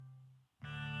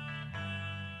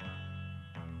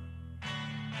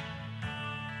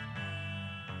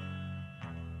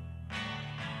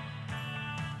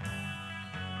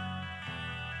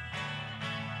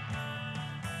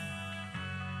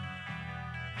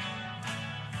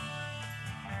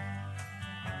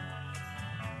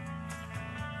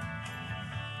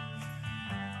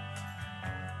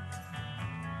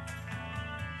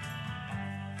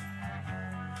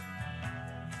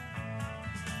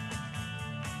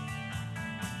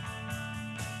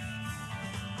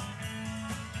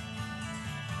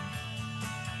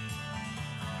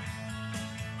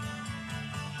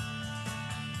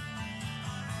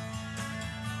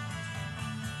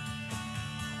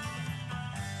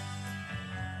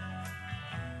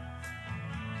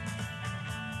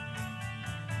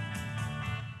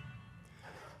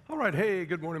right, hey,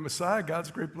 good morning, Messiah.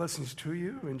 God's great blessings to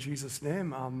you. In Jesus'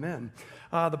 name, amen.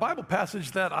 The Bible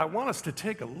passage that I want us to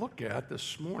take a look at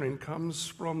this morning comes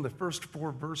from the first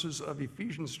four verses of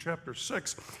Ephesians chapter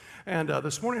 6. And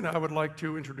this morning I would like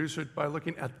to introduce it by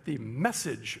looking at the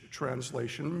Message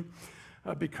translation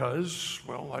because,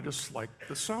 well, I just like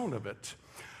the sound of it.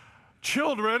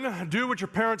 Children, do what your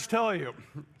parents tell you.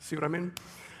 See what I mean?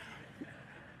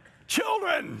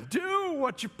 Children, do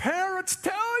what your parents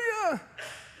tell you.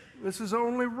 This is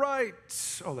only right.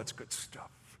 Oh, that's good stuff.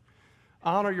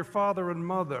 Honor your father and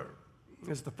mother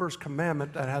is the first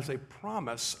commandment that has a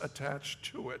promise attached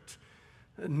to it,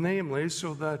 namely,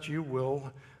 so that you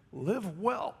will live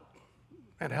well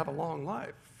and have a long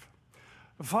life.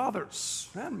 Fathers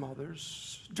and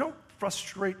mothers, don't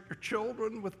frustrate your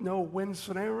children with no-win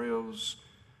scenarios.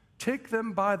 Take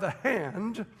them by the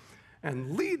hand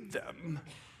and lead them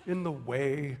in the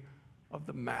way of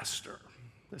the Master.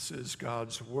 This is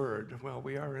God's Word. Well,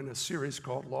 we are in a series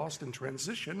called Lost in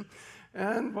Transition,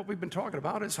 and what we've been talking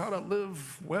about is how to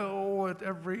live well at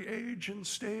every age and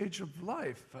stage of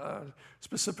life.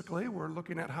 Specifically, we're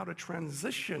looking at how to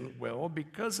transition well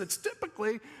because it's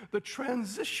typically the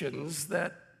transitions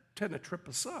that tend to trip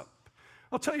us up.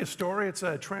 I'll tell you a story. It's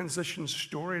a transition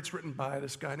story. It's written by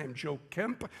this guy named Joe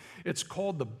Kemp. It's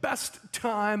called The Best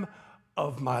Time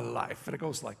of My Life, and it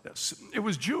goes like this. It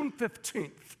was June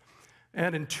 15th.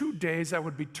 And in 2 days, I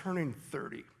would be turning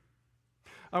 30.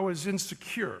 I was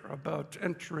insecure about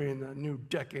entering a new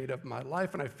decade of my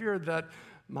life, and I feared that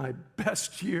my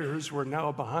best years were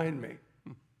now behind me.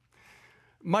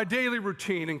 My daily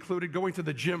routine included going to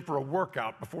the gym for a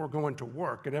workout before going to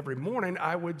work, and every morning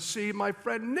I would see my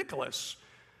friend Nicholas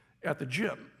at the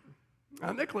gym.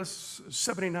 Now, Nicholas is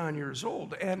 79 years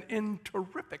old and in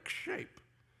terrific shape.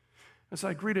 As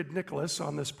I greeted Nicholas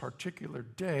on this particular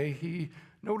day, he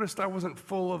noticed I wasn't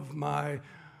full of my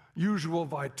usual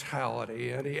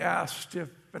vitality, and he asked if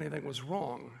anything was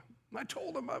wrong. I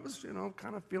told him I was,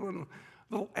 kind of feeling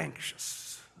a little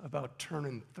anxious about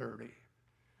turning 30.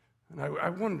 And I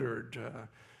wondered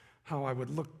how I would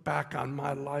look back on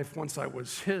my life once I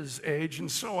was his age,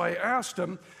 and so I asked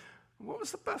him, what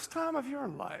was the best time of your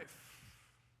life?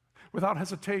 Without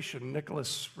hesitation,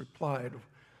 Nicholas replied,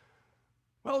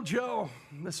 well, Joe,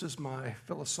 this is my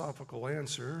philosophical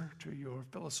answer to your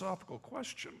philosophical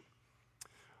question.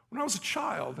 When I was a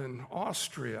child in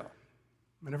Austria,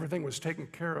 and everything was taken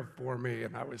care of for me,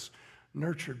 and I was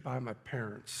nurtured by my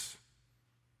parents,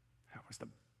 that was the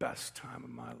best time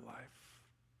of my life.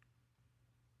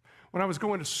 When I was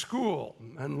going to school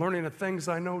and learning the things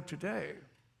I know today,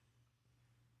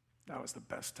 that was the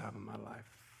best time of my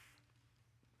life.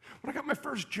 When I got my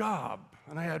first job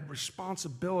and I had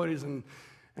responsibilities and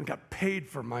got paid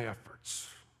for my efforts,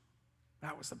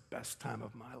 that was the best time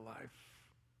of my life.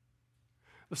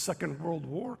 The Second World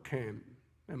War came,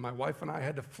 and my wife and I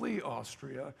had to flee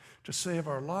Austria to save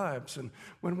our lives. And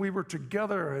when we were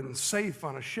together and safe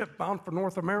on a ship bound for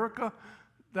North America,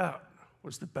 that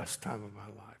was the best time of my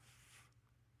life.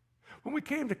 When we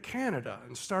came to Canada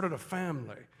and started a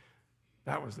family,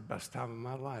 that was the best time of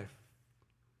my life.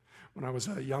 When I was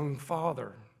a young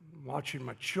father, watching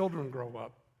my children grow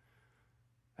up,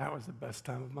 that was the best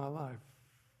time of my life.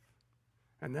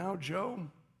 And now, Joe,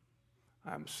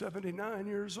 I'm 79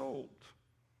 years old.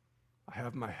 I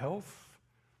have my health,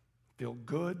 feel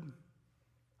good.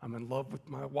 I'm in love with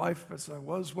my wife as I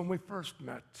was when we first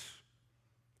met.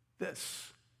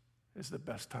 This is the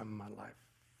best time of my life.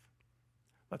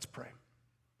 Let's pray.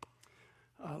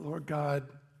 Lord God,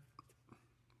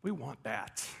 we want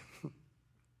that.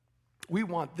 We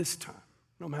want this time,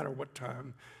 no matter what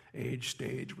time, age,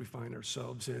 stage we find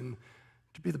ourselves in,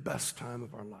 to be the best time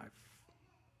of our life.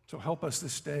 So help us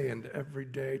this day and every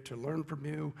day to learn from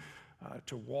you,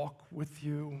 to walk with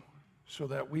you, so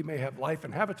that we may have life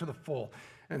and have it to the full.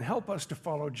 And help us to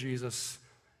follow Jesus,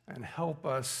 and help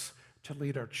us to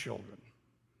lead our children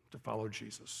to follow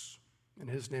Jesus. In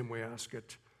his name we ask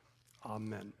it.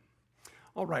 Amen.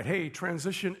 All right, hey,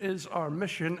 transition is our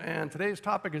mission, and today's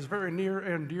topic is very near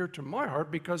and dear to my heart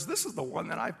because this is the one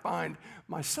that I find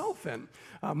myself in,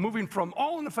 moving from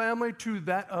All in the Family to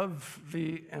that of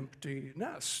the empty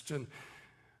nest. And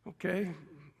okay,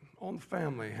 All in the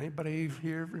Family. Anybody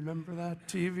here remember that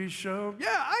TV show? Yeah,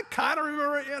 I kind of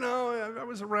remember it. I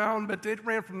was around, but it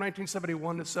ran from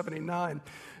 1971 to 79.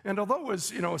 And although it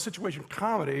was, a situation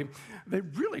comedy, they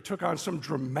really took on some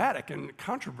dramatic and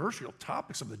controversial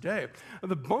topics of the day.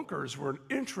 The Bunkers were an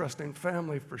interesting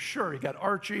family for sure. You got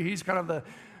Archie, he's kind of the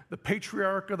the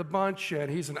patriarch of the bunch,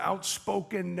 and he's an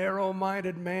outspoken,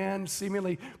 narrow-minded man,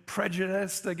 seemingly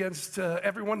prejudiced against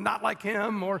everyone not like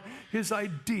him or his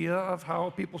idea of how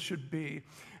people should be.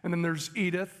 And then there's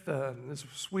Edith, this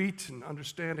sweet and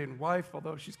understanding wife,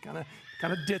 although she's kind of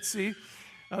ditzy.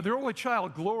 Their only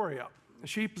child, Gloria,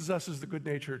 she possesses the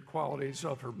good-natured qualities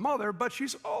of her mother, but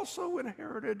she's also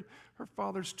inherited her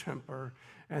father's temper.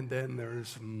 And then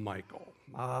there's Michael.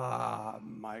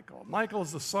 Michael. Michael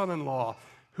is the son-in-law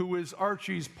who is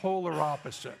Archie's polar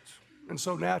opposite. And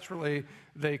so naturally,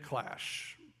 they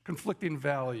clash. Conflicting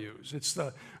values. It's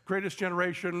the greatest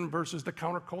generation versus the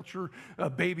counterculture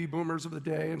baby boomers of the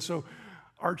day. And so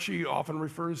Archie often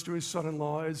refers to his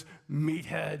son-in-law as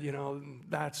meathead,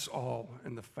 that's all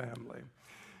in the family.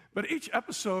 But each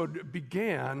episode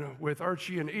began with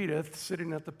Archie and Edith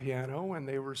sitting at the piano, and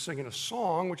they were singing a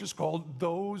song which is called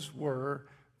Those Were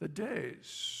the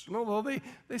Days. And although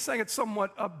they sang it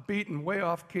somewhat upbeat and way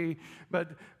off key,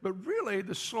 but really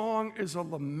the song is a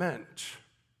lament.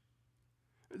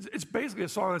 It's basically a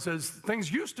song that says things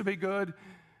used to be good,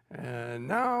 and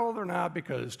now they're not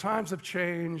because times have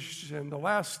changed. And the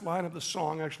last line of the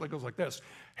song actually goes like this: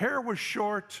 hair was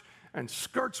short and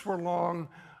skirts were long.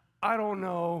 I don't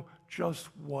know just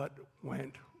what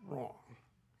went wrong.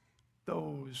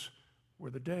 Those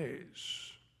were the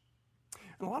days.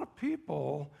 And a lot of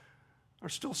people are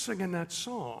still singing that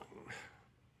song,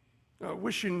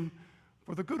 wishing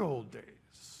for the good old days.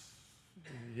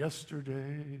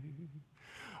 Yesterday,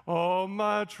 all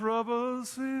my troubles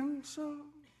seem so.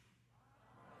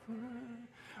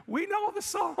 We know the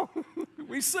song.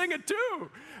 We sing it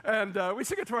too. And we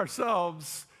sing it to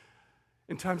ourselves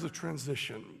in times of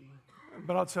transition.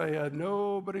 But I'll tell you,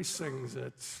 nobody sings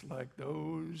it like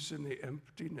those in the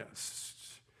empty nest.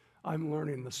 I'm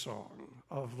learning the song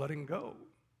of letting go.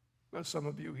 Now, some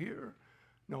of you here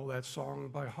know that song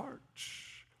by heart.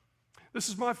 This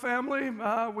is my family.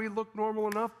 We look normal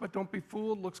enough, but don't be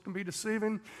fooled. Looks can be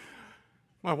deceiving.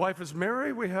 My wife is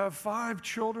married. We have 5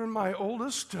 children. My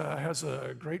oldest has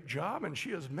a great job, and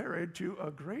she is married to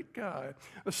a great guy.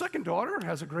 The second daughter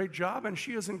has a great job, and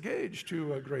she is engaged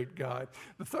to a great guy.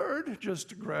 The third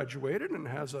just graduated and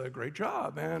has a great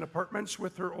job and apartments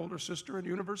with her older sister in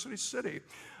University City.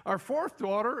 Our fourth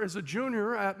daughter is a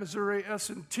junior at Missouri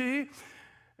S&T,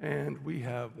 and we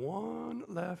have one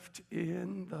left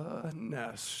in the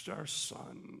nest. Our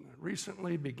son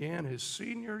recently began his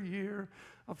senior year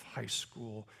of high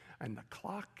school, and the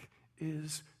clock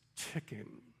is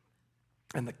ticking.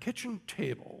 And the kitchen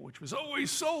table, which was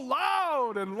always so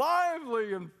loud and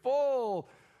lively and full,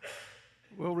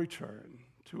 will return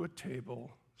to a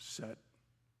table set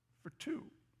for 2.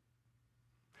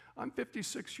 I'm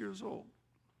 56 years old,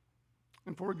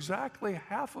 and for exactly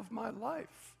half of my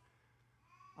life,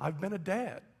 I've been a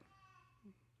dad.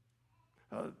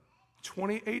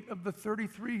 28 of the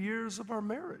 33 years of our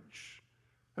marriage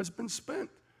has been spent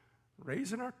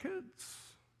raising our kids.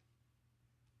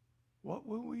 What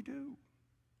will we do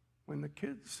when the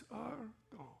kids are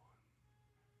gone?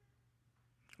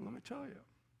 Let me tell you,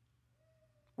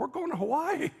 we're going to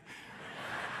Hawaii.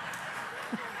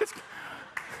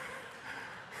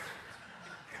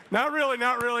 Not really,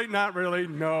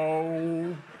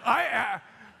 no.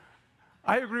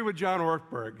 I agree with John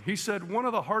Ortberg. He said one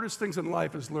of the hardest things in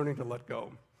life is learning to let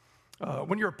go.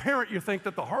 When you're a parent, you think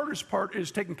that the hardest part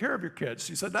is taking care of your kids.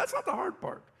 He said that's not the hard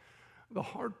part. The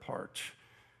hard part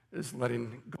is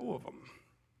letting go of them.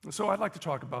 And so I'd like to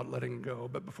talk about letting go,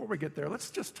 but before we get there, let's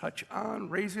just touch on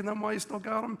raising them while you still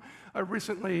got them. I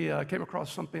recently came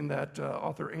across something that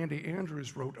author Andy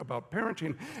Andrews wrote about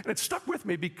parenting, and it stuck with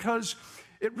me because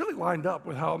it really lined up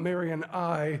with how Mary and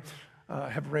I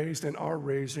have raised and are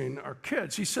raising our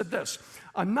kids. He said this: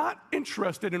 I'm not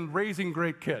interested in raising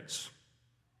great kids.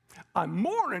 I'm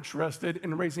more interested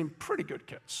in raising pretty good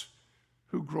kids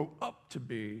who grow up to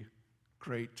be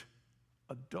great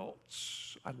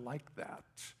adults. I like that.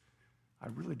 I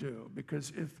really do.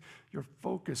 Because if your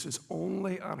focus is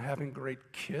only on having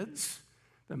great kids,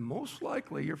 then most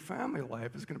likely your family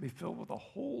life is going to be filled with a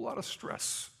whole lot of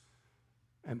stress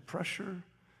and pressure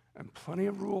and plenty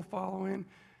of rule following,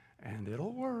 and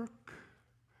it'll work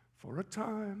for a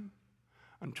time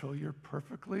until your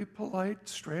perfectly polite,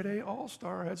 straight-A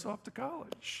all-star heads off to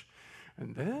college.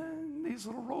 And then these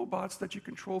little robots that you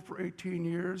control for 18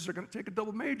 years are going to take a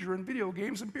double major in video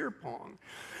games and beer pong.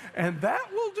 And that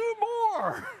will do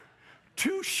more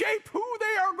to shape who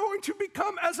they are going to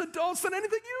become as adults than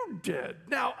anything you did.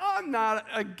 Now, I'm not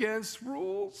against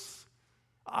rules.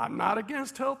 I'm not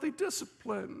against healthy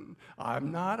discipline.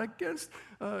 I'm not against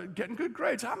getting good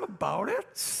grades. I'm about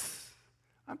it.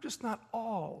 I'm just not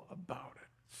all about it.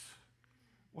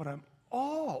 What I'm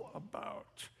all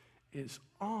about is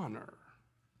honor.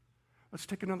 Let's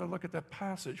take another look at that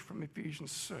passage from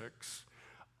Ephesians 6.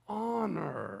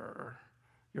 Honor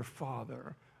your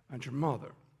father and your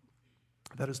mother.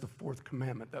 That is the fourth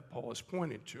commandment that Paul is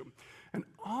pointing to. And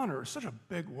honor is such a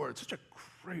big word, such a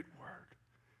great word,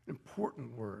 an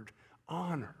important word.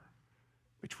 Honor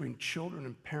between children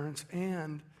and parents,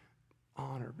 and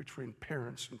honor between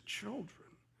parents and children.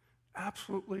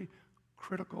 Absolutely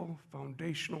critical,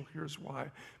 foundational. Here's why.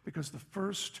 Because the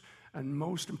first and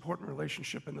most important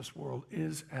relationship in this world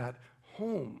is at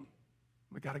home.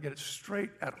 We got to get it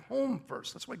straight at home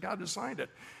first. That's why God designed it.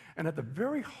 And at the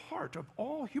very heart of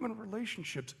all human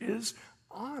relationships is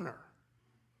honor.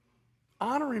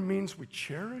 Honoring means we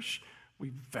cherish,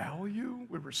 we value,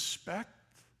 we respect,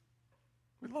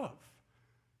 we love.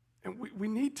 And we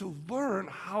need to learn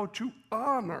how to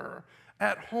honor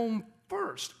at home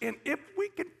first. And if we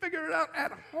can figure it out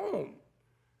at home,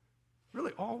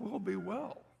 really all will be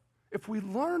well. If we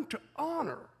learn to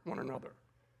honor one another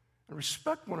and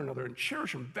respect one another and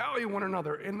cherish and value one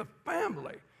another in the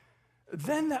family,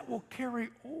 then that will carry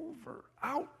over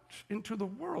out into the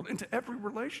world, into every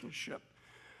relationship.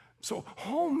 So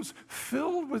homes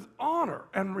filled with honor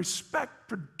and respect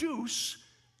produce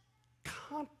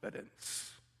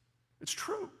confidence. It's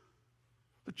true.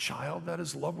 The child that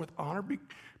is loved with honor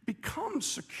becomes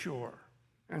secure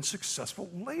and successful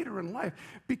later in life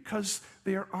because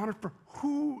they are honored for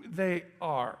who they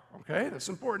are. Okay? That's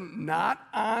important. Not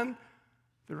on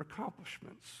their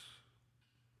accomplishments,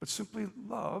 but simply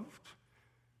loved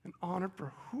and honored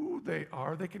for who they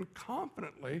are. They can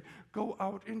confidently go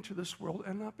out into this world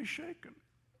and not be shaken.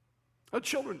 Now,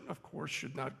 children, of course,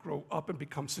 should not grow up and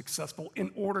become successful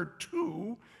in order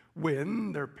to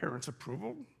win their parents'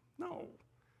 approval. No.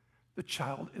 The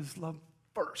child is loved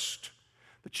first.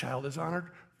 The child is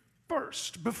honored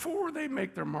first before they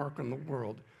make their mark on the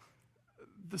world.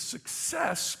 The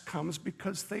success comes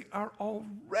because they are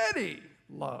already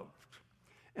loved.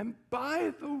 And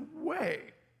by the way,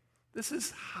 this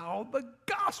is how the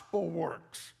gospel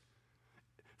works.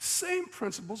 Same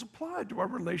principles apply to our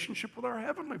relationship with our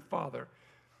Heavenly Father.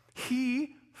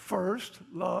 He first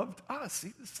loved us.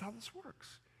 See, this is how this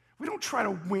works. We don't try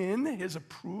to win His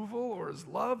approval or His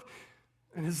love,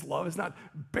 and His love is not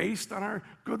based on our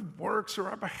good works or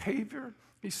our behavior.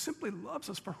 He simply loves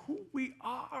us for who we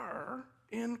are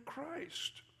in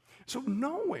Christ. So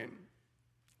knowing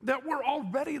that we're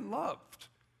already loved,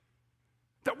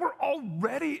 that we're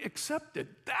already accepted,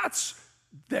 that's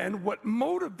then what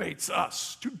motivates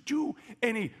us to do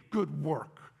any good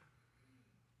work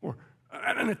or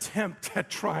an attempt at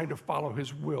trying to follow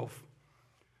His will.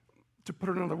 To put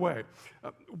it another way,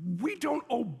 we don't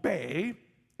obey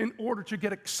in order to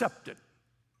get accepted.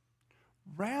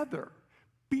 Rather,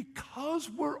 because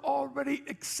we're already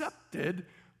accepted,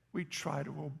 we try to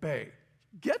obey.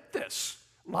 Get this.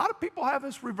 A lot of people have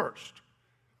this reversed.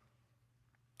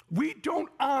 We don't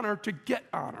honor to get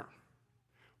honor.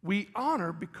 We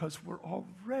honor because we're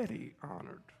already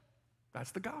honored.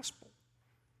 That's the gospel.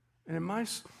 And in my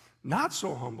not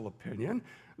so humble opinion,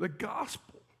 the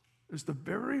gospel is the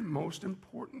very most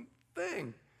important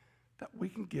thing that we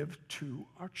can give to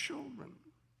our children.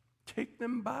 Take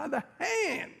them by the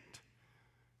hand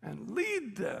and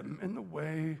lead them in the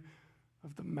way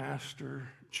of the Master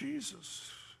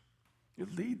Jesus. You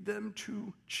lead them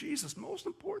to Jesus, most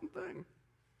important thing.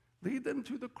 Lead them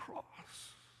to the cross,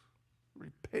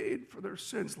 repaid for their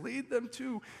sins. Lead them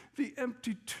to the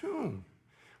empty tomb,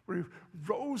 where He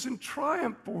rose in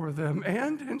triumph for them,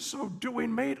 and in so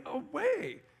doing made a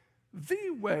way, the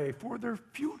way for their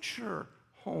future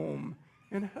home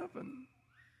in heaven.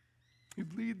 You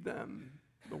lead them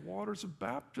to the waters of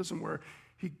baptism, where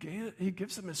He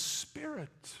gives them His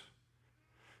Spirit.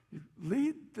 You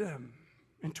lead them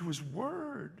into His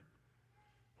Word,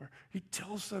 where He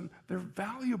tells them they're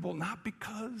valuable not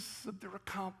because of their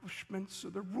accomplishments or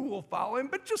their rule following,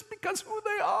 but just because who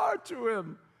they are to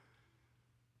Him.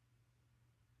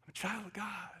 I'm a child of God.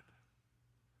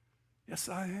 Yes,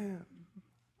 I am.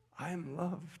 I am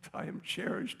loved. I am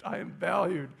cherished. I am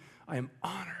valued. I am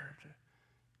honored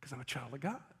because I'm a child of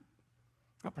God.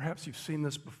 Now, perhaps you've seen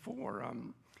this before.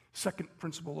 Second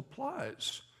principle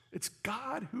applies. It's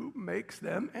God who makes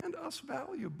them and us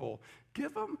valuable.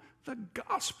 Give them the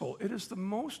gospel. It is the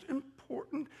most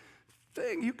important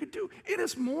thing you could do. It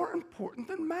is more important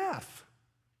than math.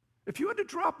 If you had to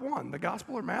drop one, the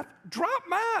gospel or math, drop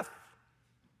math.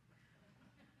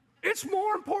 It's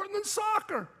more important than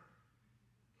soccer.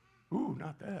 Ooh,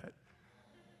 not that.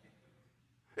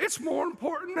 It's more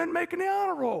important than making the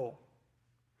honor roll.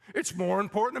 It's more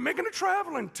important than making a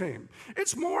traveling team.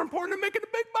 It's more important than making the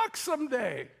big bucks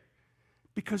someday.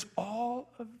 Because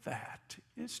all of that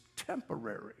is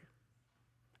temporary.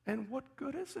 And what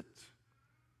good is it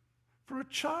for a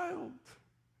child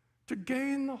to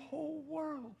gain the whole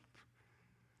world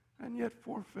and yet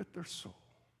forfeit their soul.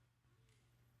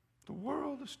 The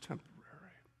world is temporary,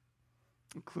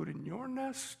 including your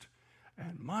nest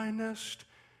and my nest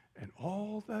and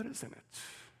all that is in it.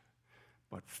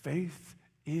 But faith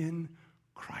in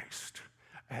Christ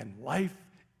and life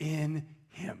in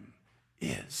him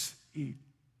is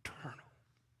eternal.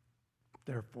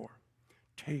 Therefore,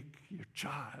 take your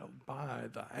child by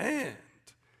the hand.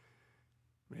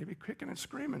 Maybe kicking and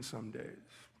screaming some days.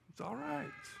 It's all right.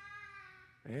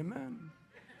 Amen.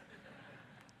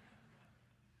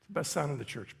 It's the best sound in the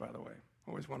church, by the way.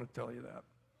 Always want to tell you that.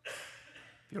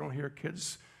 If you don't hear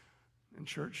kids in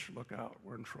church, look out.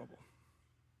 We're in trouble.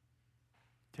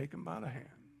 Take them by the hand.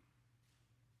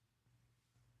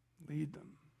 Lead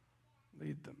them.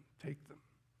 Lead them. Take them.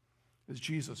 It's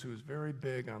Jesus who is very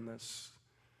big on this.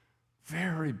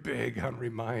 Very big on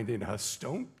reminding us,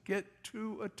 don't get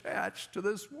too attached to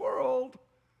this world.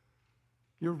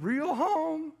 Your real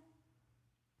home,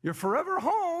 your forever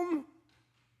home,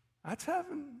 that's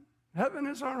heaven. Heaven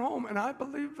is our home, and I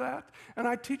believe that, and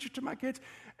I teach it to my kids,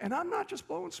 and I'm not just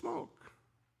blowing smoke.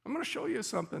 I'm going to show you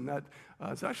something that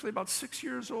is actually about 6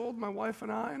 years old. My wife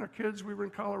and I and our kids, we were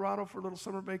in Colorado for a little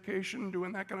summer vacation,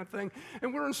 doing that kind of thing.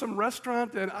 And we're in some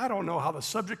restaurant, and I don't know how the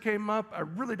subject came up. I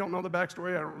really don't know the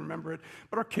backstory. I don't remember it.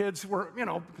 But our kids were,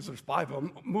 because there's 5 of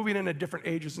them, moving in at different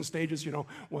ages and stages.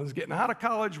 One's getting out of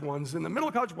college, one's in the middle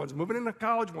of college, one's moving into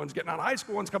college, one's getting out of high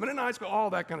school, one's coming into high school, all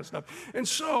that kind of stuff. And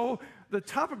so the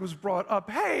topic was brought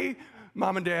up, hey,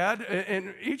 Mom and Dad,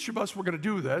 and each of us were going to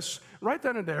do this right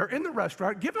then and there in the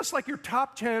restaurant. Give us like your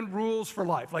top 10 rules for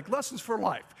life, like lessons for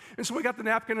life. And so we got the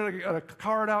napkin and a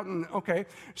card out, and okay.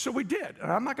 So we did.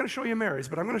 And I'm not going to show you Mary's,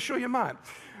 but I'm going to show you mine.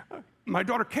 My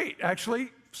daughter Kate, actually,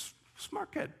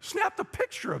 smart kid, snapped a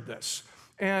picture of this.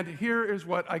 And here is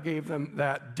what I gave them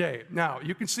that day. Now,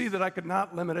 you can see that I could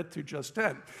not limit it to just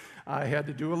 10. I had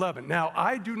to do 11. Now,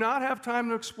 I do not have time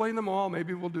to explain them all.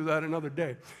 Maybe we'll do that another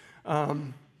day.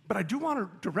 But I do want to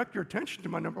direct your attention to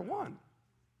my number 1.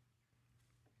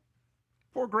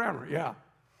 Poor grammar, yeah.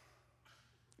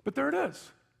 But there it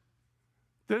is.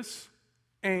 This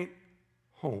ain't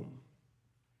home.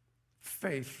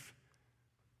 Faith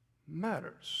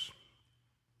matters.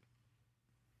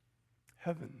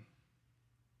 Heaven,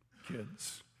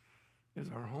 kids, is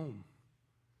our home.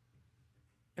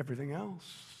 Everything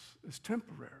else is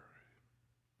temporary.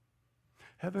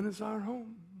 Heaven is our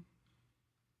home.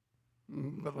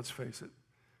 But let's face it,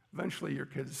 eventually your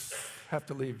kids have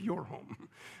to leave your home.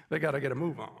 They got to get a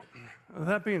move on.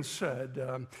 That being said,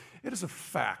 it is a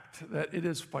fact that it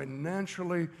is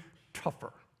financially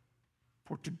tougher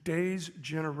for today's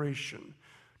generation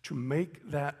to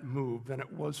make that move than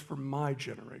it was for my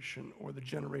generation or the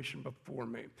generation before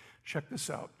me. Check this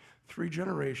out. 3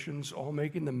 generations all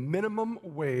making the minimum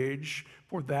wage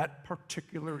for that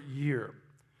particular year.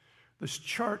 This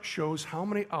chart shows how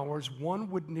many hours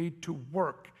one would need to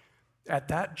work at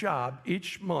that job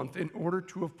each month in order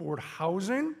to afford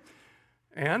housing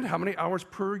and how many hours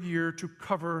per year to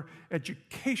cover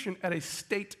education at a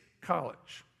state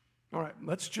college. All right,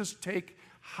 let's just take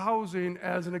housing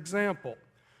as an example.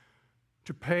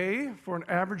 To pay for an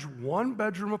average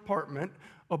 1-bedroom apartment,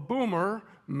 a boomer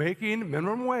making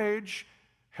minimum wage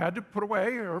had to put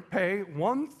away or pay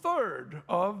 1/3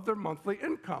 of their monthly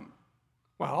income.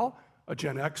 Well, a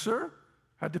Gen Xer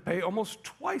had to pay almost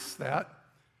twice that,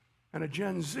 and a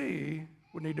Gen Z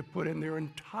would need to put in their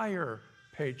entire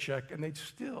paycheck, and they'd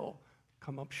still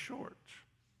come up short.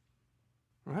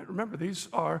 All right? Remember, these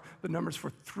are the numbers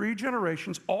for 3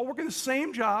 generations, all working the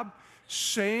same job,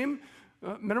 same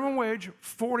minimum wage,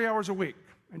 40 hours a week.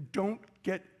 And don't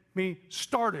get me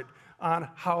started on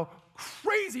how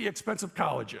crazy expensive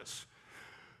college is.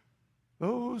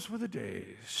 Those were the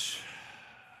days.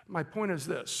 My point is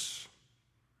this.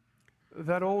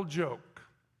 That old joke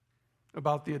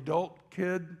about the adult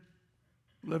kid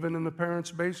living in the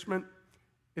parents' basement,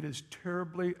 it is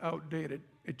terribly outdated.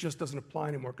 It just doesn't apply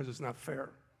anymore because it's not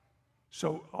fair.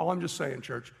 So all I'm just saying,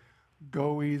 church,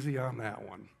 go easy on that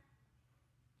one.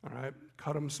 All right?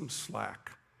 Cut them some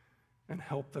slack and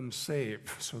help them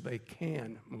save so they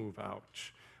can move out,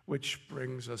 which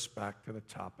brings us back to the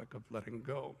topic of letting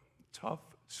go. Tough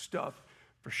stuff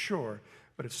for sure,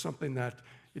 but it's something that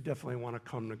you definitely want to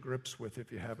come to grips with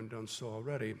if you haven't done so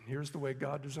already. Here's the way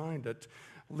God designed it.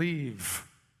 Leave.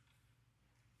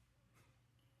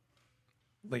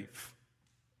 Leave.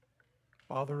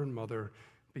 Father and mother,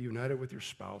 be united with your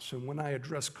spouse. And when I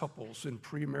address couples in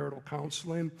premarital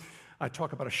counseling, I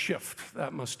talk about a shift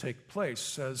that must take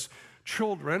place. As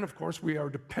children, of course, we are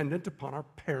dependent upon our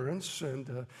parents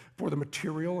and for the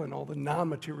material and all the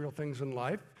non-material things in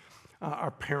life.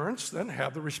 Our parents then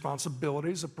have the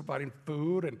responsibilities of providing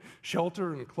food and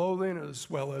shelter and clothing, as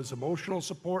well as emotional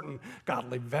support and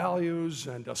godly values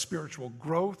and spiritual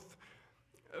growth.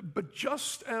 But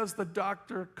just as the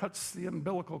doctor cuts the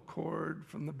umbilical cord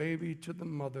from the baby to the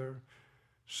mother,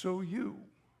 so you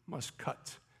must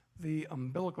cut the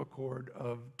umbilical cord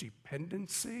of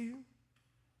dependency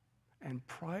and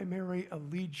primary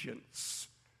allegiance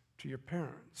to your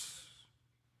parents.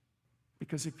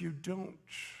 Because if you don't,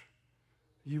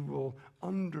 you will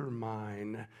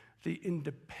undermine the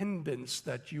independence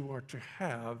that you are to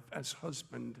have as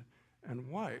husband and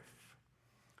wife.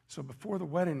 So before the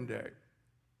wedding day,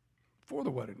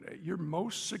 your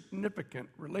most significant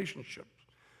relationships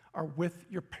are with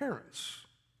your parents.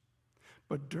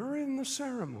 But during the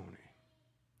ceremony,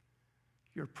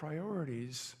 your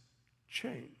priorities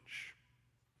change.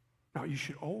 Now, you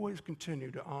should always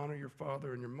continue to honor your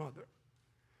father and your mother,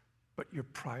 but your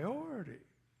priority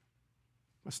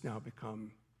must now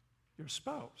become your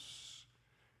spouse.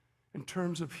 In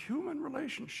terms of human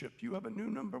relationship, you have a new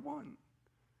number one,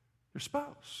 your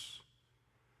spouse.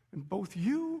 And both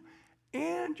you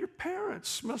and your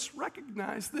parents must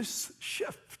recognize this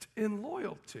shift in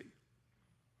loyalty.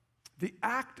 The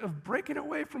act of breaking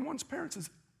away from one's parents is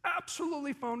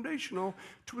absolutely foundational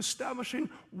to establishing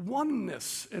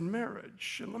oneness in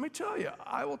marriage. And let me tell you,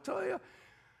 I will tell you,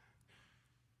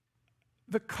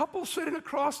 the couple sitting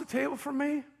across the table from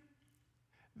me,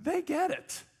 they get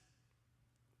it.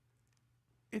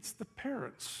 It's the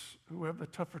parents who have the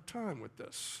tougher time with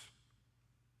this.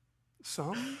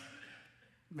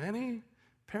 Many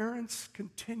parents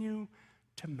continue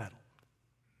to meddle.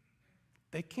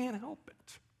 They can't help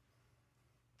it.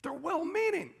 They're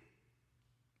well-meaning,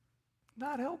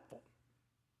 not helpful.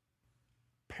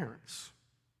 Parents,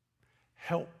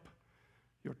 help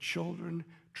your children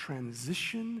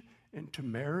transition into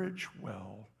marriage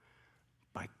well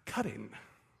by cutting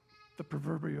the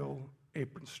proverbial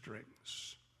apron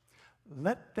strings.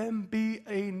 Let them be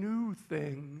a new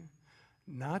thing,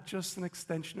 not just an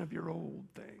extension of your old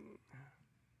thing.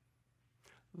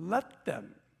 Let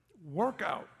them work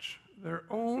out their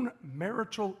own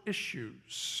marital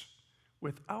issues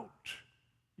without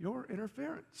your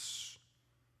interference.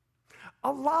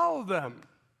 Allow them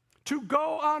to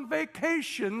go on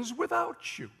vacations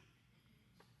without you.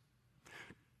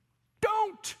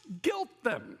 Don't guilt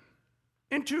them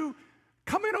into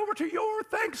coming over to your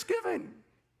Thanksgiving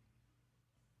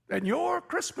and your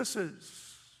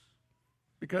Christmases,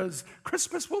 because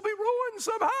Christmas will be ruined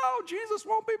somehow. Jesus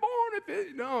won't be born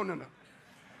no.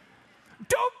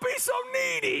 Don't be so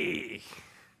needy.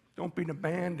 Don't be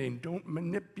demanding. Don't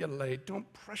manipulate.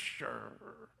 Don't pressure.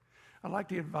 I like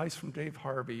the advice from Dave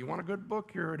Harvey. You want a good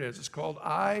book? Here it is. It's called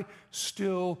I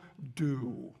Still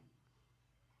Do.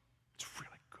 It's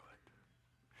really good.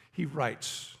 He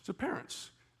writes to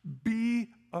parents, be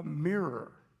a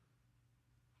mirror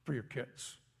for your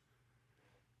kids.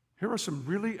 Here are some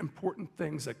really important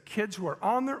things that kids who are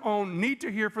on their own need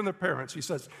to hear from their parents. He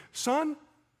says, son,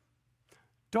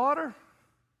 daughter,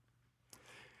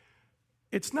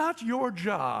 it's not your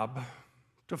job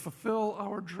to fulfill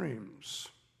our dreams.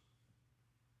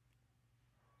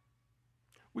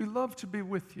 We love to be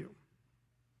with you,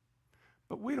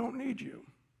 but we don't need you.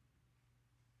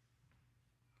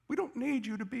 We don't need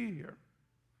you to be here.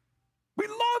 We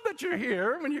love that you're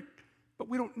here, but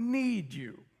we don't need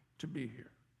you to be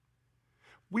here.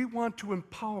 We want to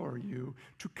empower you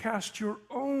to cast your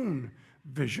own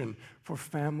vision for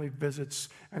family visits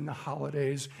and the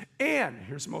holidays. And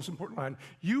here's the most important line,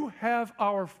 you have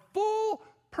our full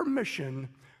permission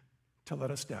to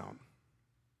let us down.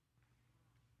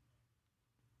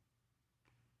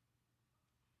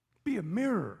 Be a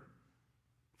mirror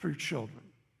for your children.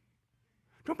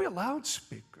 Don't be a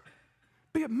loudspeaker.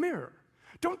 Be a mirror.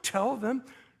 Don't tell them,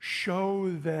 show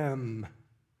them.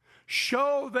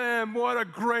 Show them what a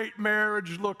great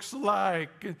marriage looks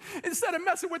like. Instead of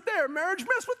messing with their marriage,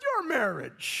 mess with your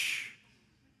marriage.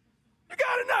 You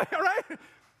got to know, right?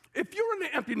 If you're in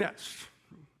the empty nest,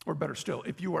 or better still,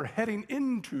 if you are heading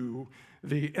into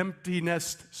the empty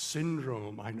nest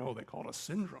syndrome, I know they call it a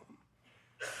syndrome.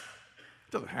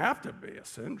 It doesn't have to be a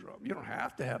syndrome. You don't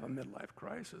have to have a midlife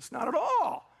crisis. Not at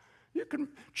all. You can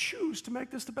choose to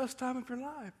make this the best time of your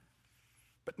life.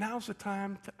 But now's the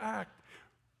time to act.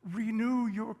 Renew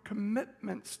your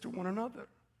commitments to one another.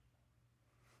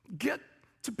 Get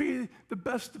to be the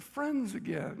best of friends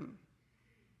again.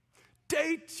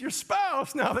 Date your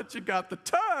spouse now that you got the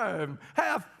time.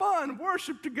 Have fun,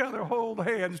 worship together, hold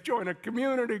hands, join a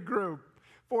community group.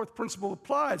 Fourth principle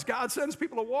applies. God sends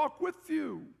people to walk with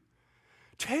you.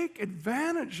 Take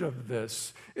advantage of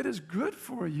this. It is good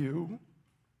for you.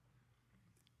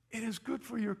 It is good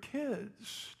for your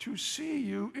kids to see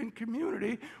you in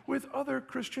community with other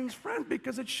Christians' friends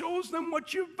because it shows them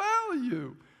what you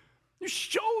value. You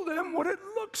show them what it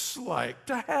looks like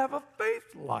to have a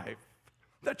faith life,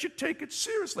 that you take it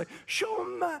seriously. Show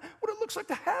them what it looks like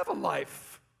to have a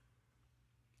life.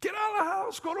 Get out of the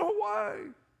house, go to Hawaii.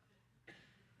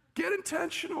 Get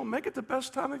intentional, make it the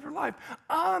best time of your life.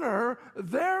 Honor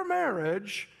their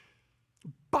marriage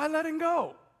by letting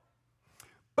go.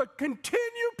 But continue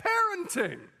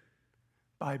parenting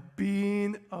by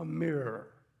being a mirror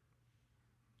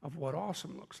of what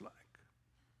awesome looks like,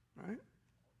 right?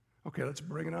 Okay, let's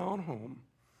bring it on home.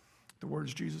 The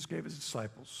words Jesus gave his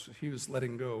disciples. He was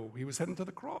letting go. He was heading to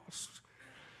the cross.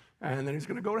 And then he's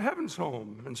going to go to heaven's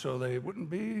home. And so they wouldn't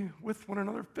be with one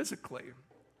another physically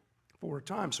for a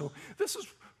time. So this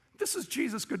is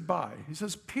Jesus' goodbye. He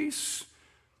says, peace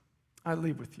I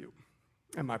leave with you,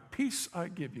 and my peace I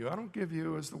give you. I don't give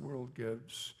you as the world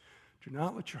gives. Do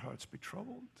not let your hearts be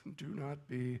troubled, and do not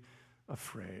be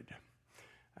afraid.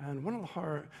 And one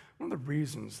of the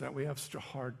reasons that we have such a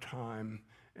hard time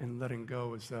in letting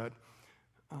go is that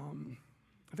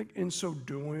I think in so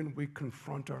doing, we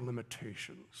confront our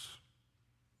limitations.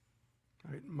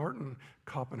 Right? Martin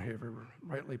Copenhaver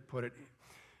rightly put it.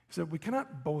 He said, we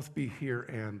cannot both be here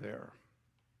and there.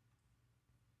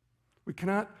 We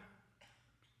cannot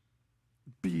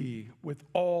be with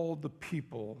all the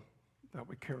people that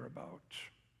we care about.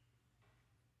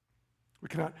 We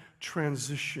cannot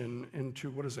transition into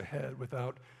what is ahead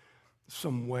without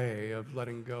some way of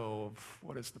letting go of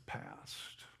what is the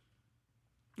past.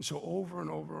 And so over and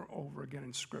over and over again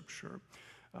in Scripture,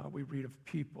 we read of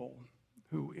people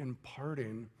who, in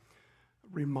parting,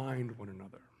 remind one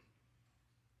another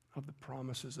of the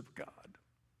promises of God.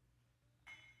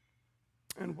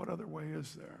 And what other way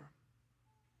is there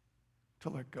to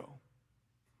let go?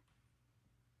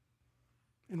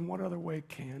 In what other way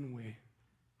can we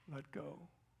let go?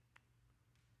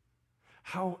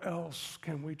 How else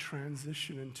can we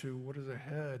transition into what is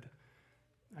ahead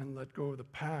and let go of the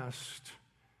past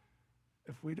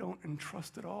if we don't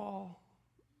entrust it all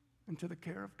into the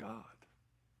care of God?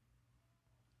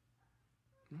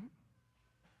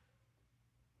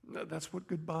 That's what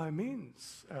goodbye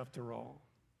means, after all.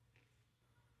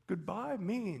 Goodbye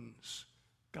means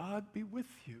God be with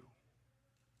you.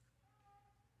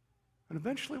 And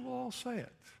eventually we'll all say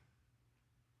it.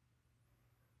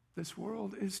 This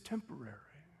world is temporary.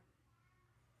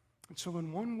 And so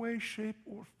in one way, shape,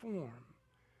 or form,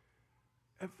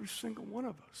 every single one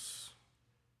of us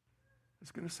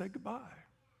is going to say goodbye.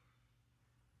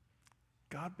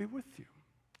 God be with you.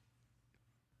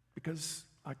 Because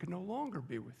I can no longer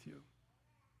be with you.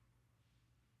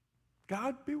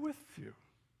 God be with you.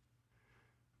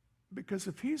 Because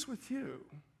if he's with you,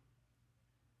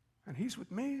 and he's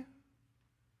with me,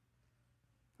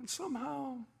 then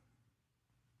somehow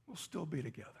we'll still be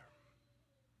together.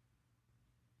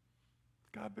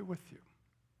 God be with you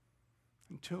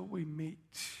until we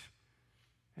meet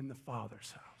in the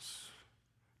Father's house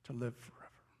to live forever.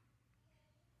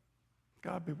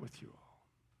 God be with you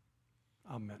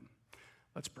all. Amen.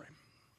 Let's pray.